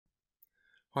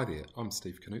Hi there, I'm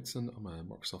Steve Knutson. I'm a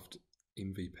Microsoft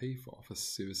MVP for Office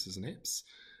Services and Apps.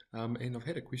 And I've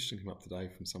had a question come up today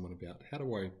from someone about how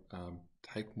do I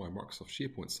take my Microsoft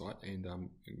SharePoint site and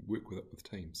work with it with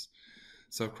Teams.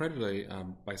 So I've created a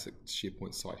basic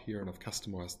SharePoint site here, and I've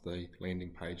customized the landing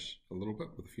page a little bit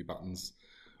with a few buttons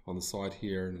on the side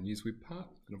here and a news web part.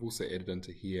 And I've also added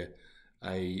into here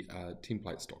a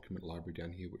templates document library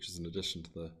down here, which is in addition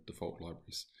to the default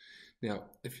libraries. Now,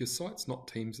 if your site's not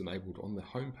Teams enabled, on the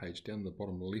home page down the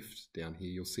bottom left down here,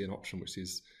 you'll see an option which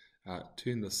says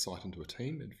turn this site into a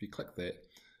team. And if you click that,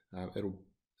 it'll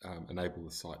enable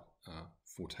the site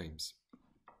for Teams.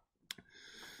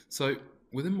 So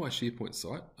within my SharePoint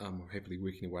site, I'm happily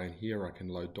working away in here. I can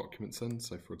load documents in.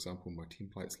 So for example, in my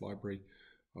templates library,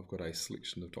 I've got a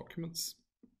selection of documents.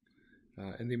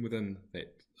 And then within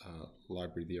that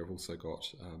library there, I've also got,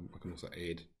 I can also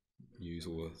add, use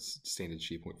all the standard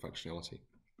SharePoint functionality.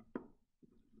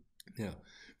 Now,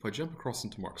 if I jump across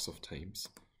into Microsoft Teams,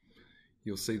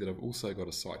 you'll see that I've also got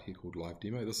a site here called Live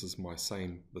Demo. This is my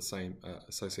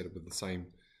associated with the same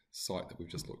site that we've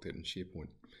just looked at in SharePoint.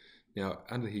 Now,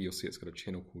 under here, you'll see it's got a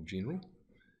channel called General,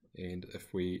 and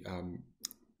if we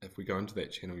go into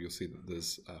that channel, you'll see that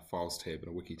there's a Files tab and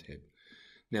a Wiki tab.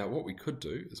 Now, what we could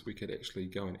do is we could actually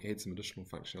go and add some additional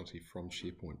functionality from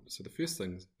SharePoint. So the first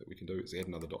thing that we can do is add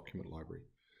another document library.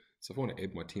 So if I want to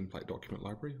add my template document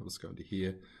library, I'll just go into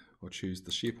here. I'll choose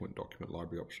the SharePoint document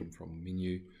library option from the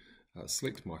menu,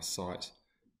 select my site,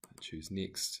 choose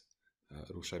Next.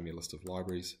 It'll show me a list of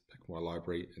libraries, pick my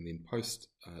library, and then post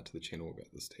to the channel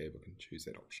about this tab. I can choose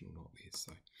that option or not there.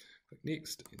 So click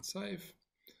Next and save.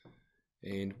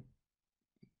 And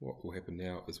what will happen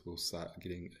now is we'll start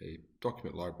getting a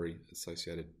document library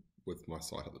associated with my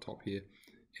site at the top here,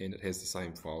 and it has the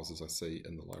same files as I see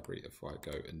in the library if I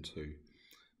go into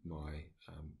my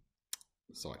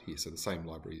site here. So the same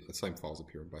library, the same files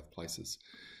appear in both places.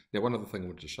 Now, one other thing I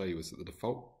wanted to show you is that the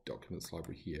default documents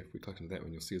library here, if we click into that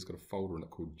one, you'll see it's got a folder in it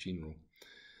called General.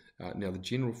 Now, the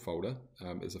General folder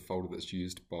is a folder that's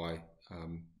used by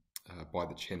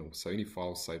the channel. So any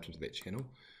files saved into that channel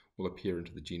will appear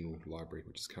into the General library,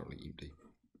 which is currently empty.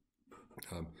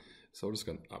 So I'm just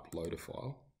going to upload a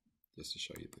file just to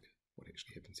show you what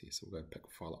actually happens here. So we'll go pick a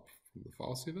file up from the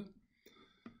file server.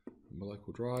 On my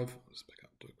local drive, I'll just pick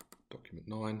up document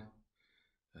 9.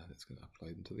 That's going to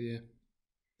upload into there.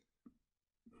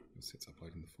 You'll see it's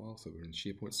uploading the file, so we're in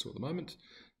SharePoint still at the moment.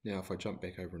 Now if I jump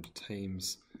back over into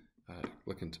Teams,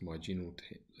 click into my General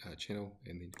channel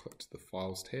and then click to the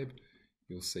Files tab,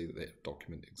 you'll see that that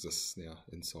document exists now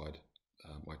inside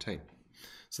my team.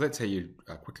 So that's how you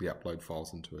quickly upload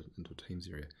files into a Teams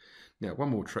area. Now, one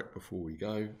more trick before we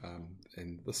go,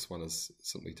 and this one is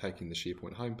simply taking the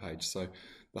SharePoint homepage. So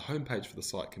the homepage for the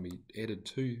site can be added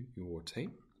to your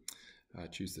team.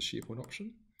 Choose the SharePoint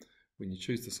option. When you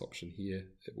choose this option here,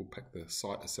 it will pick the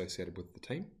site associated with the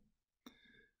team.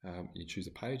 You choose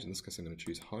a page. In this case, I'm going to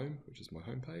choose Home, which is my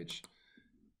home page.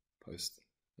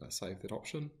 Save that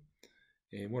option.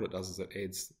 And what it does is it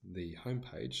adds the home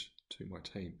page to my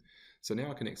team. So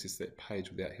now I can access that page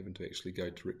without having to actually go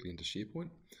directly into SharePoint.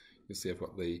 You'll see I've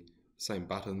got the same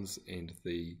buttons and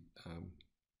the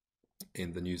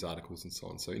news articles and so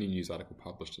on. So any news article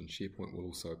published in SharePoint will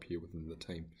also appear within the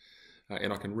team.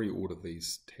 And I can reorder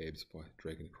these tabs by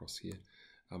dragging across here.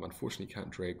 Unfortunately, you can't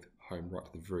drag Home right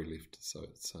to the very left, so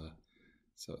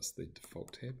it's the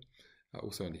default tab.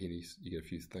 Also under here you get a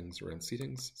few things around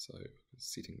settings, so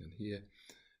setting in here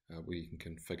where you can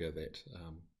configure that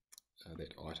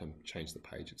item, change the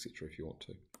page, etc. if you want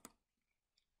to.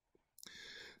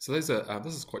 So this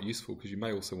is quite useful because you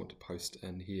may also want to post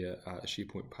in here a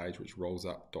SharePoint page which rolls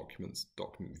up documents,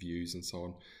 document views and so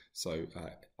on. So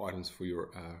items for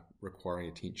your requiring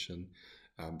attention,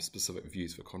 specific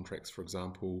views for contracts, for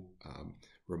example,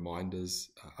 reminders,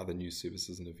 other news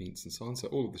services and events and so on. So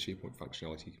all of the SharePoint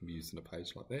functionality can be used in a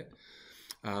page like that.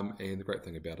 And the great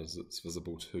thing about it is it's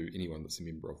visible to anyone that's a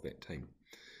member of that team.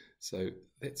 So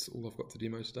that's all I've got to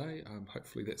demo today.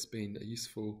 Hopefully that's been a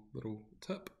useful little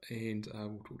tip, and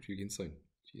we'll talk to you again soon.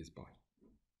 Cheers, bye.